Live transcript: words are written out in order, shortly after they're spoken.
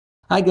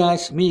Hi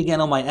guys, me again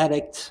on my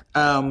addict.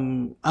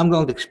 I'm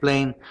going to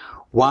explain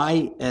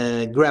why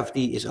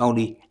gravity is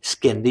only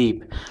skin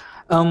deep.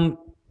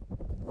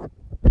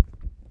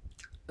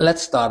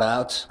 Let's start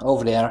out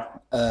over there.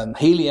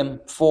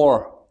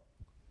 Helium-4,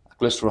 a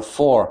cluster of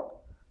 4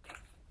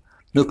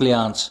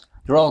 nucleons.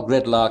 They're all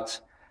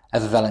gridlocked,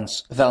 have a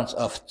valence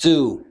of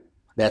 2.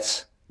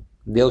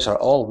 Those are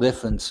all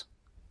different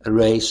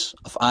arrays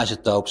of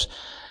isotopes.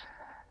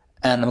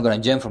 And I'm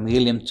going to jump from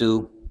helium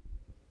to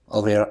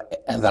over here,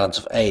 a valence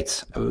of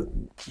 8.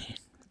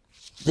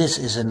 This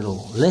is a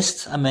little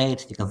list I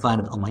made. You can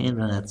find it on my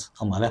internet,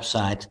 on my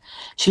website.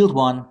 Shield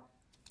 1,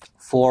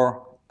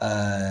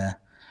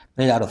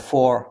 made out of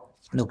 4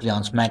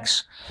 nucleons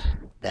max.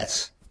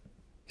 That's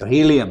your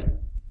helium.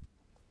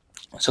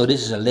 So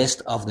this is a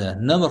list of the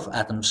number of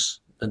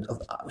atoms, the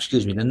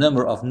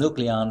number of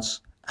nucleons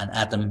an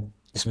atom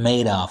is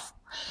made of.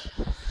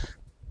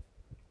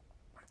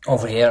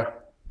 Over here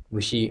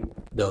we see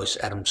those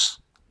atoms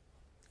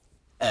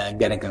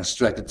getting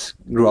constructed,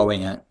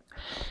 growing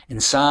in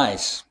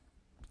size.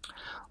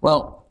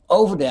 Well,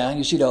 over there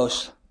you see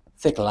those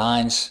thick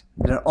lines.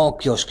 They're all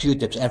those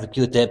Q-tips. Every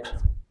Q-tip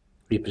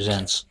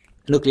represents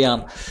a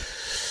nucleon.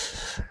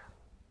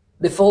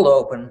 They fold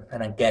open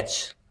and then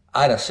catch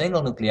either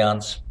single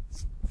nucleons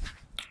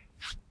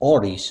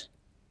or these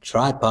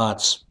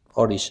triparts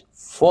or these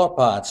 4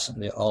 parts.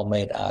 They're all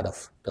made out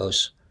of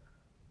those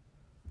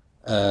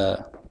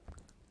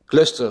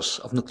clusters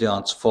of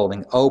nucleons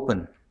folding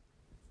open.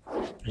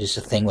 This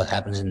is the thing what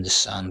happens in the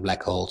sun,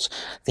 black holes.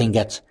 They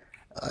get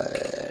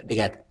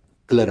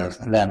cluttered,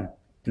 and then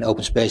in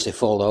open space they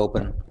fold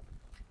open.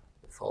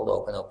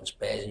 Open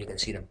space, and you can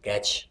see them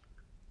catch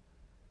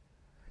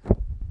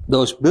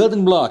those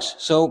building blocks.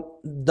 So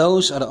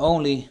these are the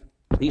only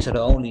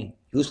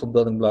useful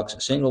building blocks: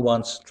 single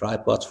ones,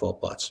 triparts, 4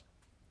 parts.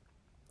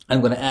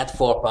 I'm going to add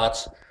 4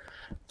 parts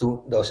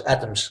to those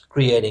atoms,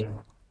 creating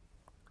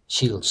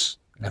shields.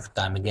 And every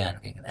time again,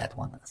 you can add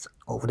 1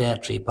 over there,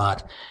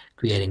 3-part,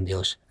 creating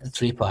those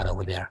 3-part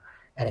over there,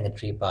 adding a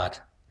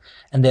 3-part.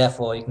 And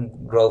therefore you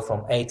can grow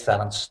from 8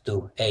 valence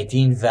to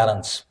 18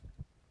 valence.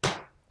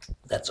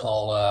 That's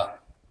all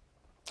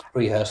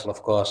rehearsal,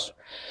 of course.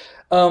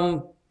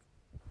 Now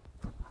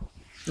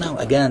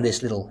again,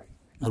 this little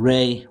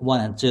array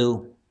 1 and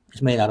 2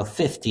 is made out of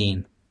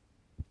 15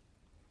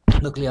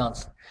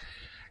 nucleons.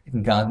 You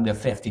can count them, there are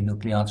 15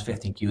 nucleons,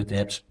 15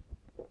 Q-tips.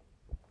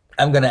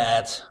 I'm going to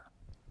add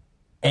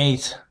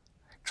 8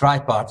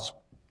 triparts.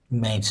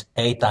 Means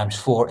 8 times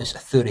 4 is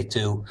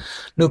 32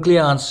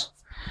 nucleons,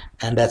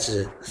 and that's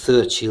a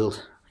third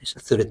shield. It's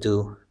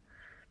 32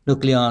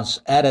 nucleons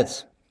added.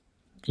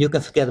 You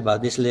can forget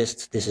about this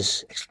list. This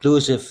is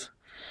exclusive,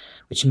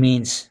 which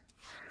means,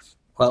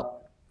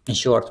 well, in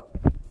short,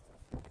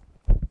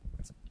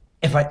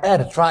 if I add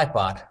a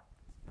tripart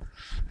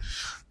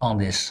on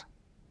this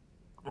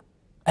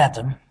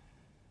atom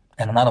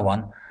and another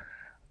one,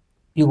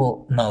 you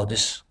will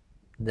notice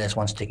there's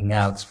one sticking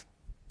out.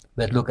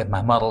 But look at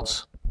my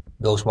models.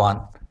 Those ones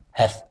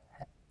have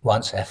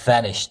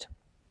vanished.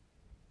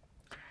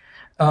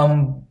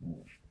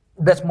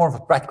 That's more of a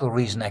practical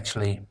reason,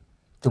 actually,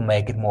 to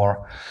make it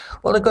more.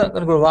 Well, they're going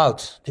to grow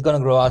out. They're going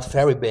to grow out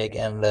very big,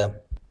 and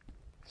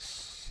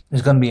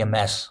it's going to be a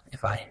mess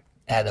if I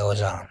add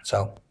those on.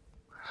 So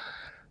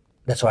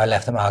that's why I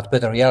left them out.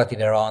 But in reality,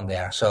 they're on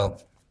there. So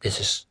this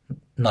is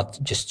not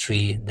just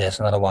 3. There's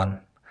another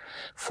one.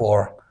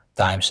 4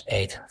 times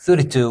 8,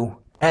 32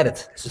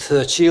 added. It's the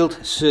third shield.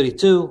 It's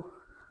 32.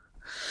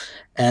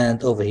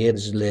 And over here,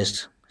 this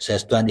list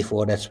says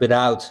 24. That's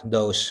without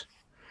those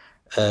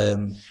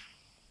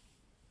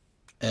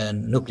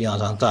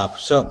nucleons on top.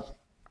 So,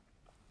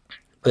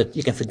 but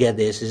you can forget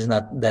this. This is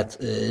not that.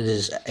 It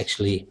is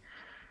actually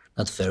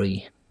not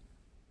very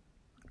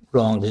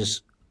wrong. This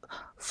is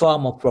far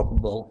more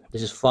probable.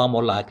 This is far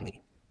more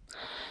likely.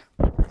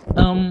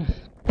 Going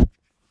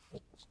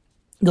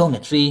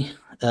at 3,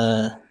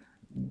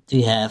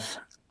 we have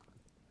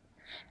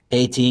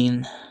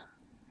 18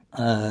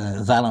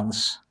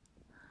 valence.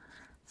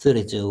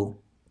 32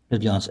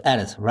 nucleons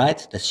added,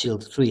 right? That's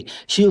shield 3.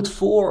 Shield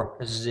 4,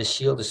 this is this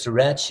shield, this is the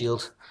red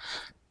shield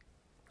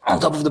on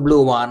top of the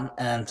blue one.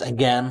 And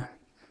again,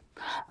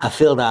 I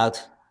filled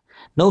out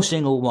no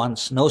single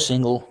ones, no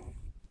single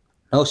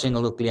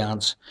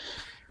nucleons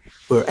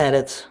were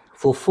added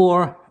for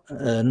 4.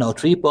 No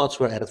 3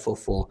 parts were added for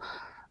 4.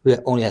 We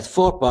only had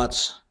 4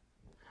 parts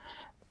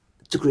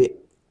to create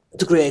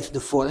the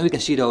 4. And we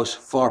can see those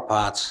 4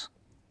 parts.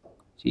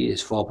 See,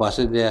 there's 4 parts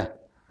in there.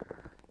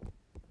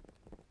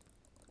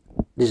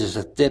 This is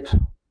a tip,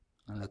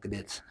 and look at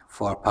it,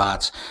 4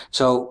 parts.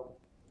 So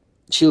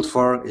shield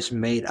 4 is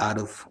made out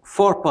of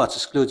 4 parts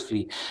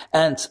exclusively,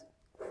 and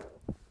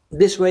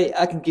this way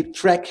I can keep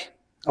track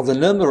of the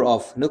number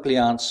of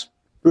nucleons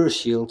per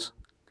shield,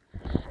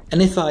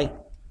 and if I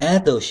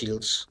add those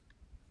shields,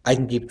 I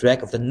can keep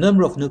track of the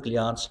number of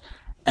nucleons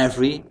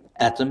every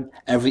atom,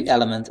 every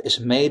element is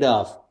made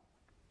of.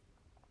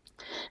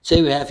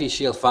 Say we have here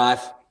shield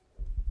 5,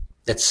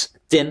 that's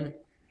tin.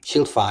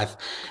 shield 5.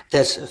 It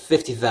has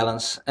 50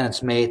 valence and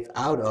it's made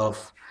out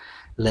of,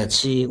 let's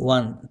see,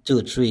 1,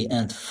 2, 3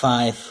 and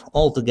 5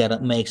 altogether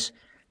makes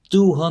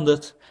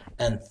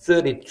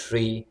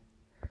 233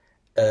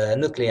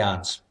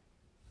 nucleons.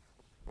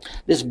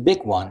 This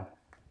big one,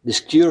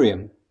 this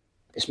curium,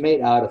 is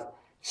made out of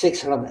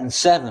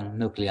 607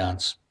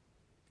 nucleons.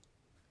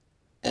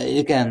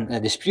 You can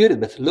dispute it,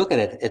 but look at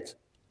it.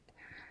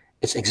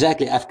 It's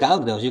exactly, I've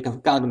counted those. You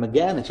can count them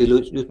again if you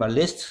use my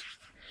list.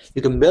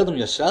 You can build them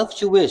yourself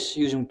if you wish,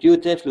 using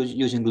Q-tips,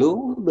 using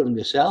glue, build them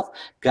yourself.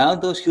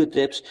 Count those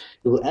Q-tips,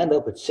 you will end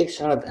up with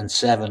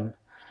 607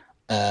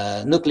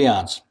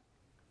 nucleons.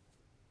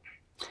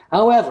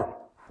 However,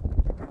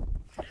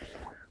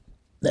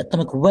 the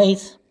atomic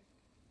weight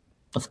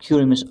of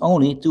curium is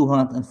only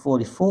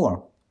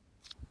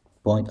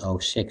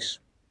 244.06.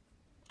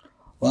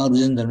 Well,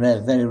 this isn't a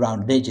very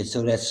round digit,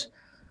 so that's,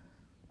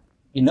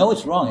 you know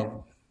it's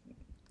wrong.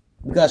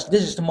 Because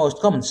this is the most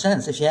common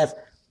sense. If you have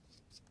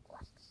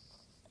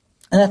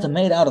an atom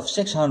made out of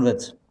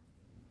 600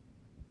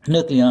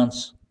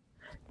 nucleons,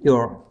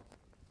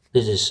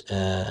 this is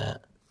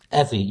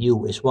every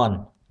U is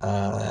one.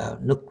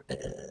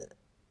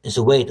 Is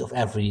the weight of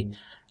every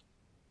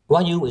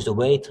 1 U is the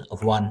weight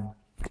of 1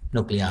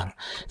 nucleon.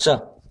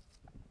 So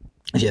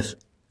if you have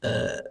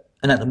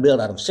an atom built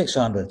out of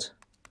 600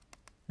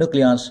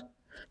 nucleons,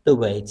 the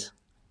weight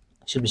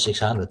should be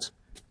 600,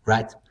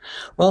 right?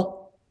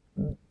 Well,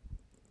 in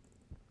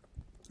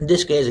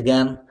this case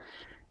again,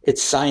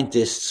 it's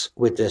scientists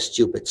with their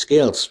stupid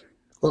scales.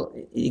 Well,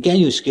 you can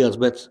use scales,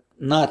 but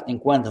not in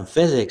quantum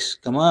physics.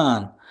 Come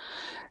on.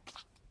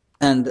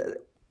 And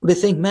they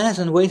think mass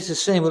and weight is the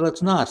same, but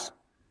it's not.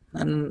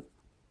 And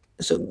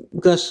so,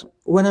 because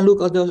when I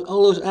look at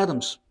all those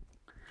atoms,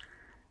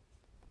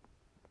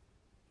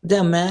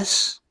 their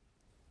mass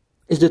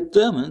is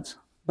determined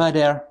by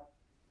their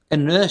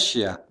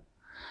inertia,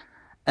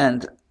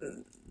 and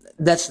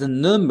that's the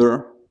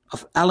number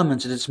of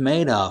elements that it's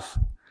made of.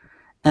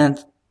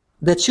 And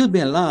that should be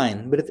a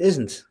line, but it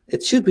isn't.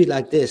 It should be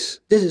like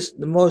this. This is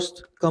the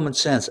most common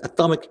sense.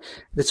 Atomic,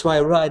 that's why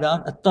I write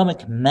down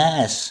atomic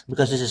mass,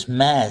 because this is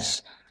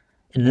mass,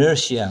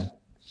 inertia.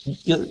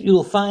 You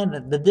will find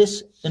that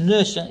this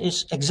inertia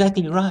is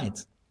exactly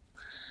right.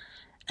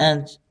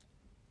 And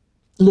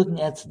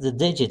looking at the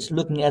digits,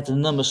 looking at the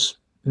numbers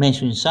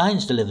mainstream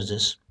science delivers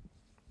us,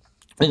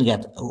 we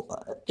get,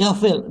 they are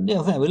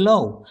very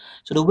low.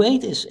 So the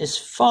weight is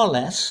far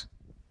less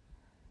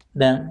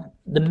than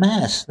the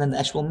mass, than the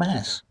actual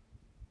mass.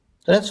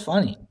 So that's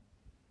funny.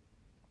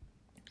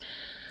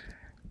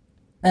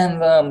 And,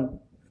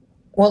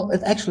 well,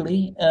 it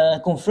actually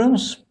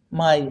confirms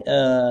my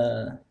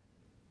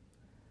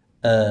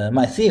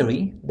my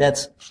theory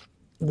that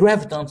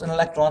gravitons and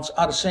electrons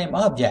are the same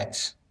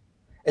objects.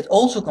 It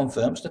also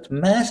confirms that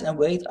mass and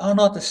weight are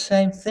not the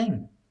same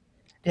thing.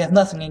 They have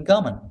nothing in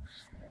common.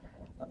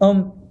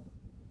 How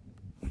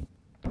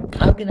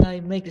can I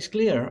make this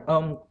clear?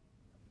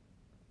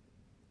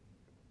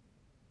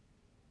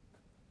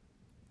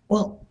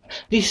 Well,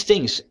 these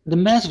things, the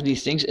mass of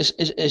these things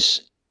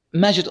is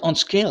measured on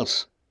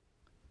scales.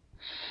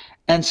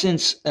 And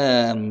since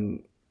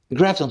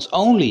gravitons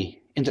only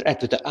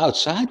interact with the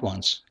outside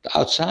ones, the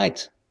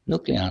outside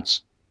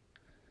nucleons,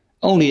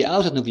 only the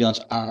outside nucleons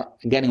are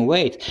getting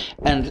weight.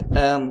 And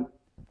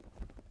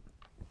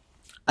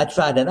I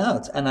tried that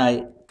out and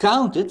I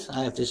counted.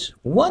 I have this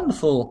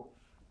wonderful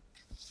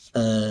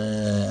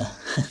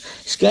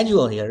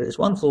schedule here, this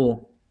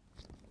wonderful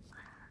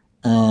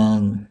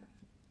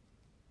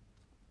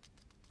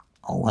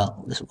oh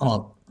well, this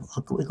one,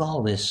 what do we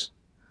call this?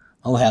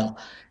 Oh hell,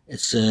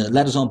 it's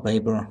letters on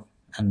paper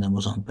and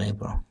numbers on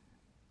paper.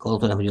 Call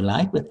it whatever you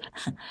like, but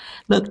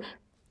look,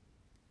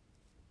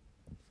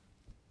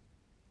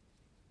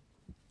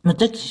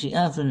 meticulously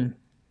I've been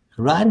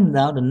writing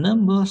down the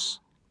numbers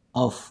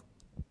of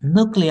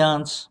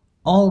nucleons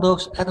all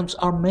those atoms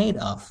are made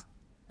of.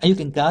 And you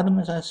can count them,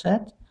 as I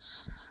said.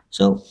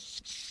 So,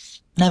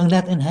 having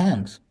that in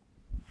hand,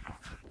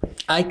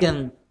 I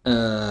can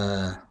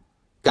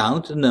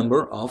count the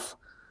number of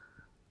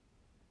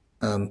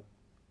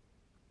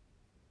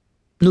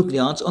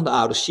nucleons on the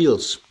outer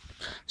shields.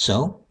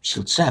 So,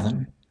 shield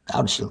 7, the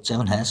outer shield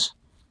 7 has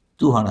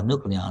 200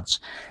 nucleons.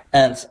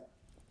 And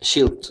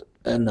shield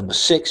number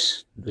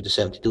 6, with the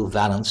 72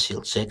 valence,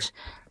 shield 6,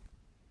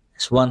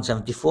 is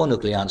 174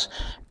 nucleons.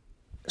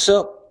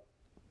 So,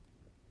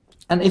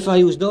 and if I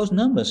use those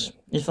numbers,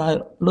 if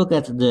I look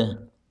at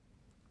the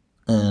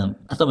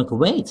atomic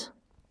weight,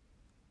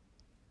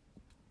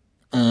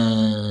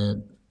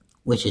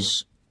 which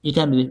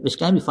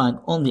can be found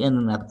on the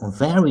internet on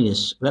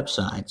various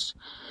websites,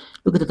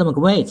 look at the atomic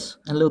weight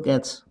and look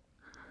at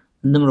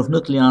the number of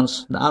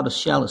nucleons the outer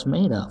shell is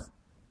made of.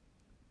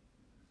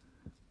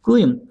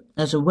 Curium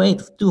has a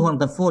weight of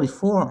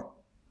 244.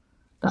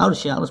 The outer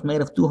shell is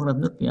made of 200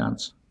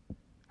 nucleons.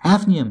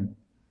 Hafnium,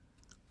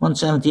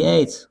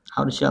 178.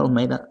 Outer shell is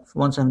made of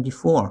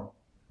 174.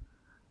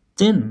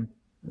 Tin,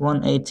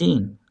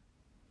 118.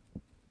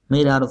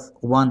 Made out of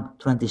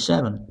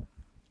 127.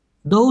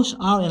 Those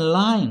are in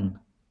line.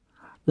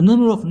 the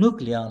number of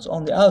nucleons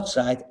on the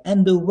outside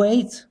and the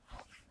weight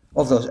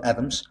of those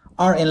atoms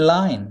are in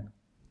line.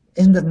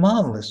 Isn't that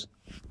marvelous?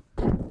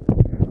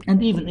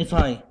 And even if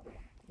I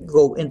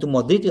go into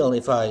more detail,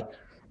 if I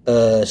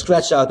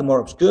scratch out the more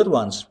obscure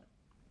ones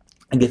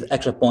and give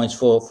extra points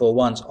for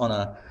ones on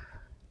a,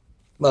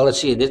 well, let's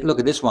see, look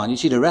at this one. You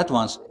see the red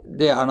ones,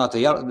 they are not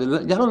the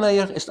yellow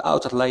layer is the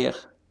outer layer.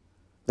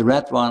 The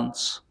red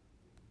ones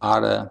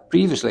are the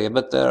previous layer,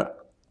 but they're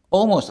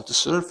almost at the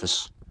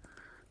surface.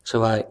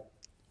 So I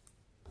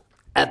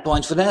add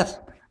points for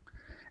that.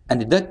 And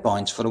deduct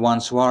points for the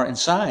ones who are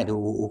inside,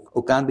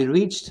 who can't be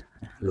reached.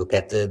 Look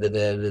at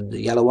the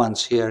yellow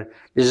ones here.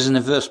 This is an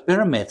inverse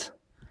pyramid.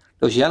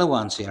 Those yellow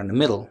ones here in the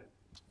middle,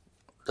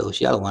 those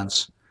yellow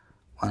ones,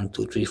 1,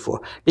 2, 3,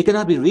 4, they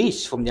cannot be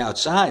reached from the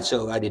outside,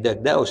 so I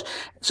deduct those.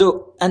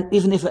 So, and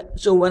even if,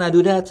 so when I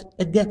do that,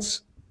 it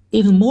gets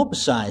even more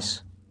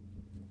precise.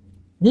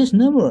 This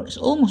number is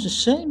almost the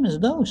same as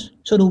those.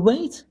 So the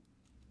weight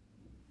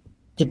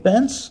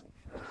depends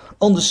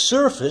on the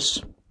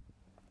surface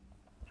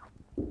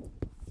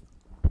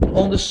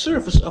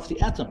of the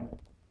atom.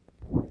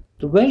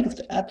 The weight of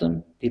the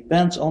atom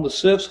depends on the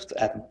surface of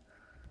the atom,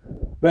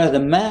 whereas the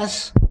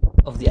mass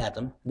of the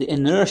atom, the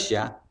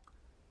inertia,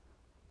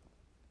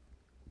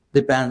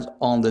 depends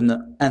on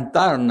the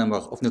entire number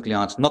of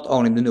nucleons, not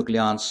only the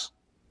nucleons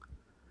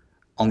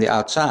on the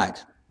outside.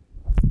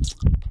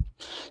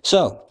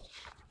 So,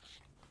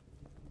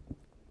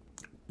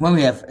 when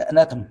we have an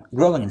atom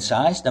growing in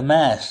size, the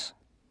mass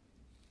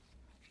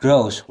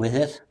grows with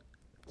it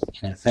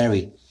in a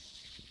very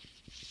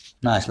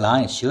nice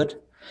line, it should.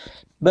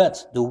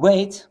 But the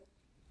weight,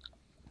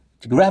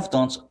 the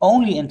gravitons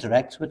only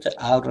interact with the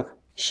outer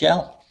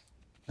shell,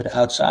 with the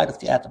outside of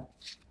the atom.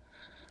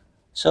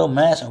 So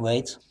mass and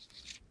weight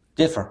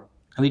differ.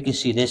 And we can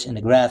see this in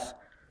the graph.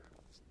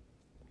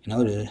 You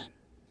know, the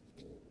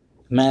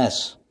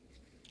mass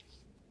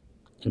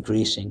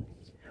increasing,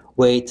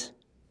 weight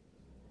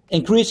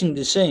increasing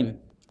the same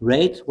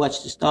rate.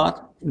 Watch the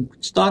start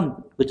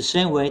with the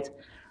same weight,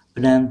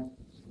 but then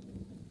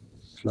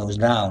slows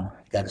down.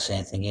 Got the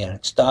same thing here.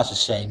 It starts the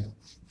same,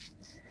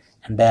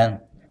 and then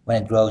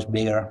when it grows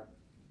bigger,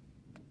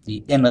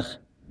 the inner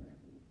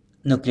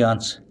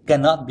nucleons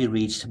cannot be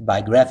reached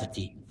by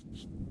gravity.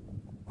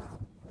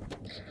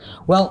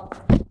 Well,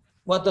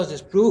 what does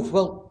this prove?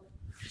 Well,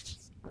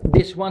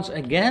 this once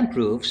again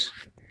proves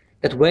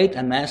that weight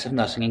and mass have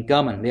nothing in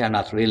common. They are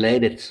not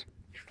related.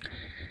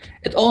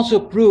 It also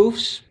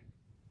proves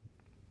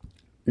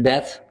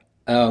that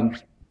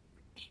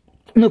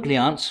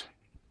nucleons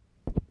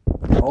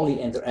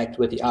only interact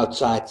with the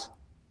outside.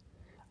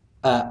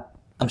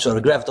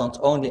 Gravitons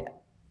only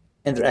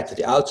interact with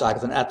the outside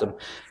of an atom.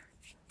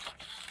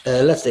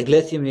 Let's take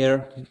lithium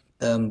here.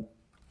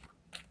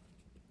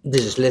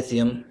 This is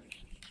lithium.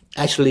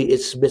 Actually,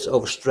 it's a bit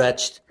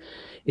overstretched.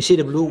 You see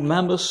the blue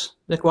members?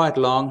 They're quite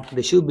long.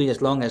 They should be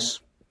as long as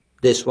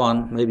this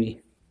one,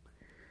 maybe.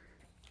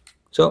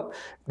 So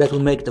that will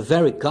make it a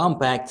very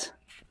compact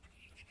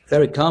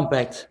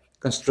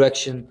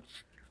construction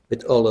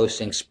with all those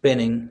things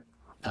spinning.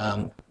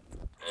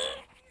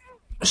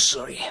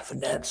 Sorry for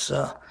that.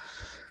 So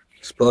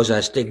suppose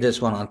I stick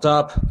this one on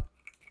top,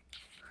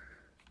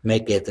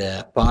 make it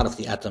a part of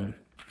the atom,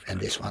 and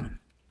this one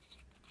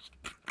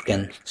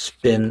can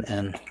spin,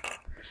 and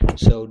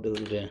so do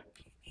the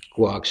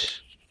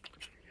quarks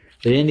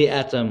within the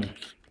atom.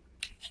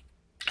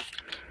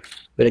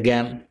 But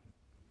again,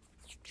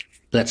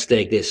 let's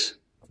take this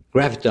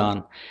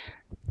graviton.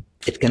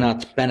 It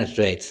cannot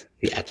penetrate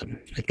the atom.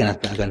 It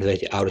cannot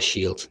penetrate the outer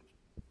shield.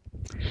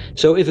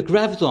 So if a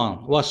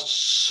graviton was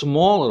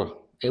smaller,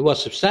 it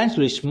was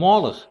substantially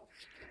smaller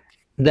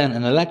than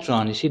an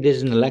electron. You see, this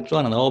is an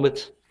electron in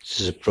orbit. This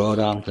is a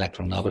proton,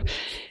 electron in orbit.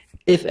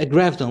 If a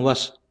graviton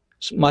was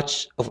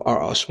much of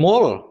or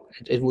smaller,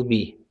 it would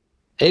be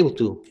able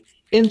to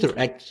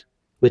interact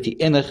with the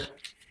inner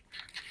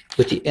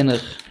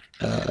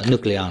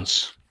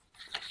nucleons.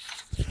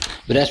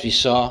 But as we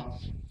saw,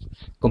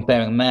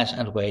 comparing mass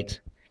and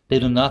weight, they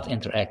do not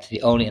interact. They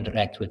only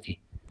interact with the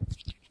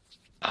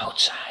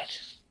outside.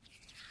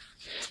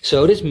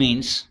 So this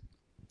means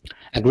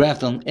a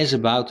graviton is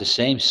about the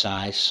same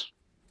size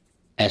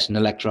as an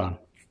electron.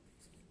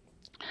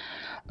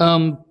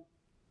 And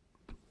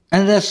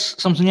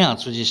there's something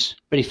else which is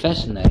pretty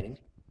fascinating.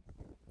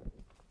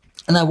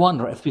 And I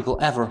wonder if people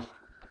ever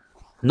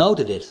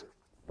noted it.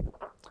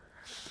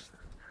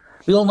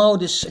 We all know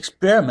this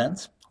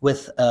experiment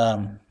with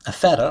a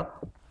feather.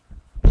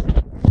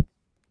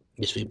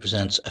 This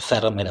represents a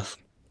feather made of,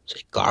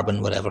 say,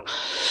 carbon, whatever.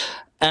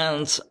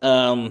 And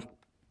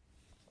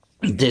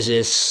this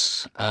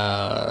is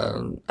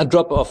a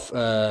drop of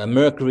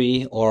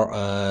mercury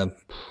or,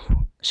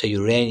 say,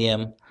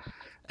 uranium,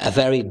 a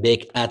very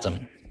big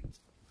atom.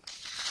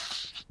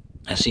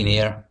 As seen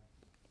here,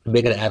 the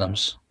bigger the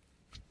atoms.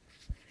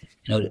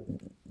 You know,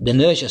 the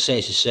inertia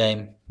stays the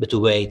same, but the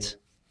weight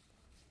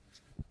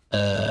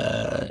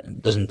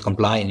doesn't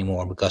comply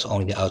anymore because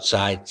only the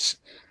outsides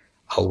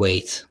are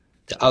weighed.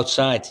 The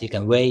outside you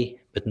can weigh,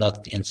 but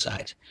not the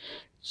inside.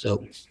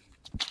 So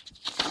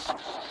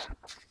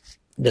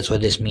That's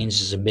what this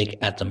means, is a big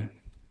atom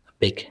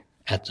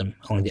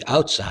on the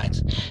outside.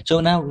 So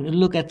now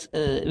look at,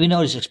 we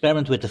know this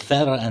experiment with the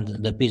feather and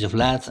the piece of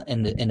lead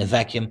in the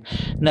vacuum.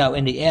 Now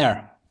in the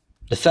air,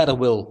 the feather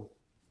will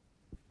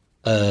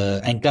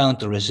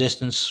encounter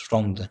resistance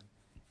from the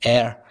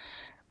air,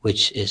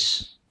 which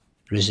is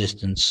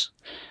resistance,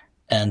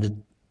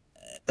 and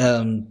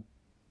the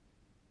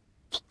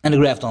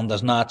graviton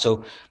does not.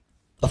 So,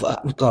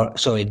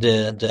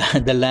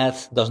 the lead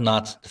does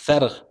not. The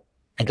feather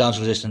encounters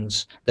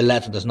resistance. The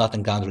lead does not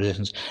encounter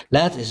resistance.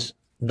 Lead is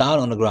down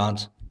on the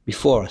ground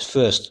before its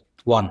first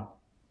one.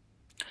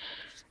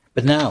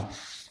 But now,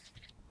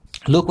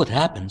 look what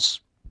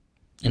happens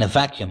in a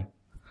vacuum.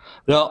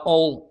 We are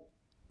all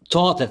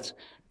taught that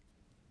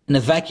in a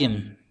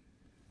vacuum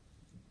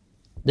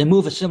they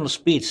move at similar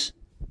speeds,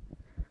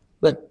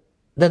 but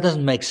that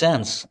doesn't make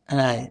sense,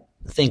 and I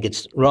think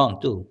it's wrong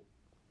too.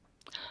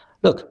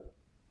 Look,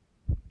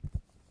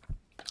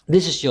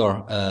 this is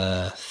your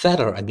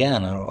feather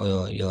again,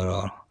 or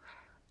your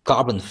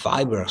carbon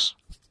fibers.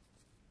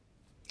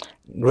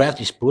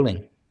 Gravity is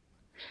pulling.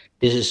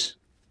 This is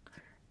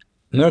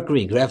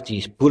mercury, gravity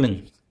is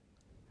pulling.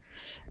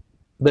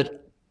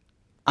 But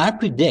I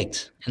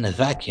predict in a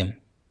vacuum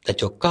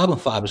that your carbon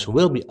fibers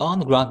will be on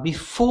the ground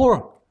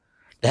before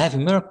the heavy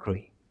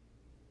mercury.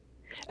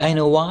 And you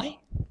know why?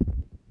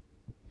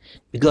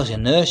 Because the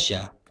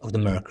inertia of the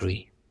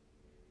mercury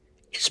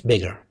is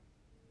bigger.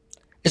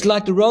 It's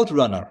like the road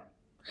runner.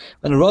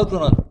 When a road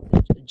runner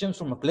jumps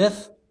from a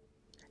cliff,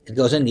 it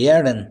goes in the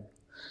air, then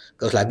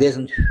goes like this,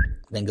 and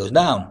then goes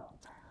down.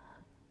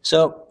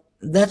 So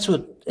that's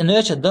what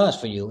inertia does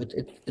for you.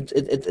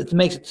 It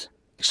makes it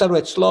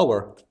accelerate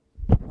slower.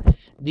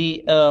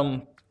 The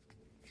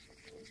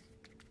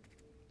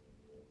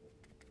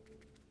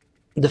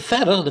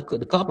feather,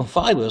 the carbon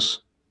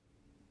fibers,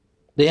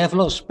 they have a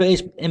lot of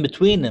space in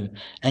between them,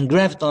 and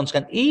gravitons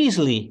can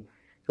easily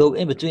go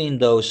in between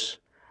those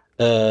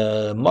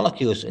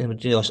molecules, in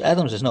between those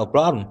atoms. There's no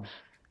problem.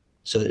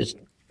 So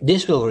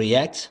this will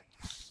react.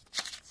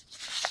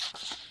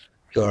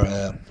 Your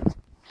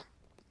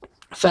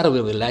feather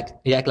will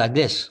react like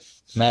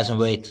this. Mass and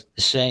weight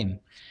the same.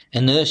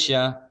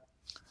 Inertia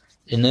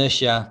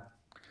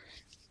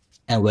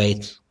and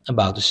weight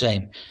about the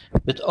same.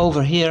 But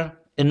over here,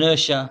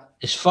 inertia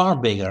is far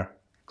bigger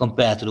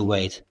compared to the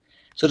weight.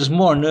 So there's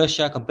more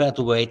inertia compared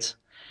to weight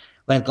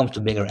when it comes to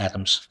bigger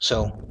atoms.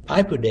 So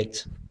I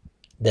predict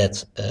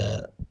that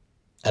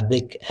a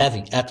big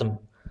heavy atom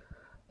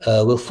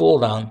will fall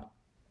down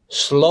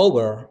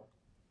slower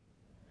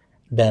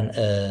than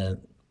a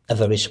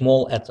very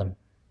small atom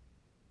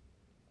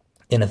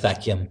in a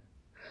vacuum.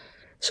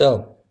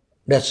 So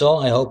that's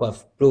all. I hope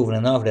I've proven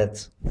enough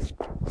that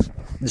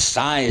the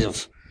size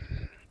of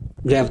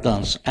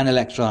gravitons and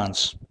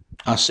electrons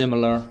are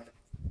similar.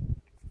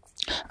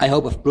 I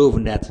hope I've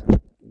proven that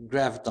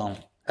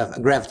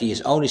gravity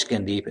is only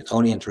skin deep. It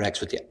only interacts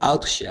with the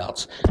outer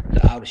shells,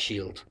 the outer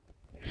shield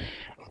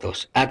of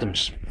those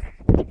atoms.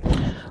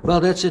 Well,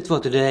 that's it for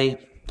today.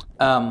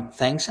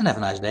 Thanks and have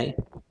a nice day.